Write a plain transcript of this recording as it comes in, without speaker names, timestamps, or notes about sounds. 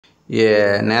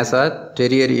A NASA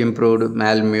Terrier-Improved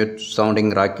Malemute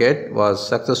sounding rocket was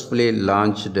successfully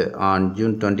launched on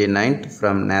June 29th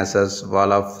from NASA's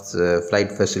Wallops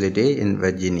flight facility in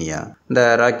Virginia.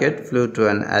 The rocket flew to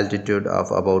an altitude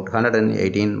of about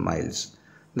 118 miles.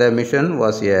 The mission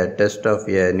was a test of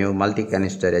a new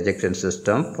multi-canister ejection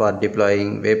system for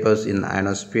deploying vapors in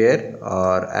ionosphere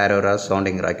or aurora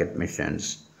sounding rocket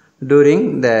missions.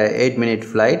 During the 8-minute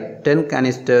flight, 10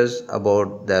 canisters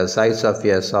about the size of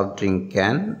a soft drink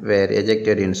can were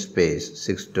ejected in space,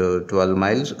 6 to 12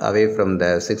 miles away from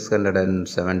the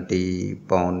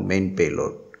 670-pound main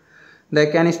payload. The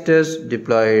canisters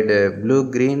deployed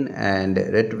blue, green, and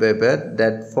red vapor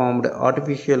that formed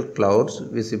artificial clouds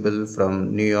visible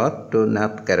from New York to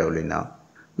North Carolina.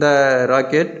 The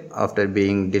rocket, after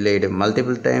being delayed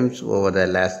multiple times over the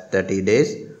last 30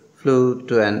 days, flew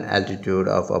to an altitude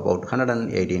of about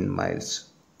 118 miles.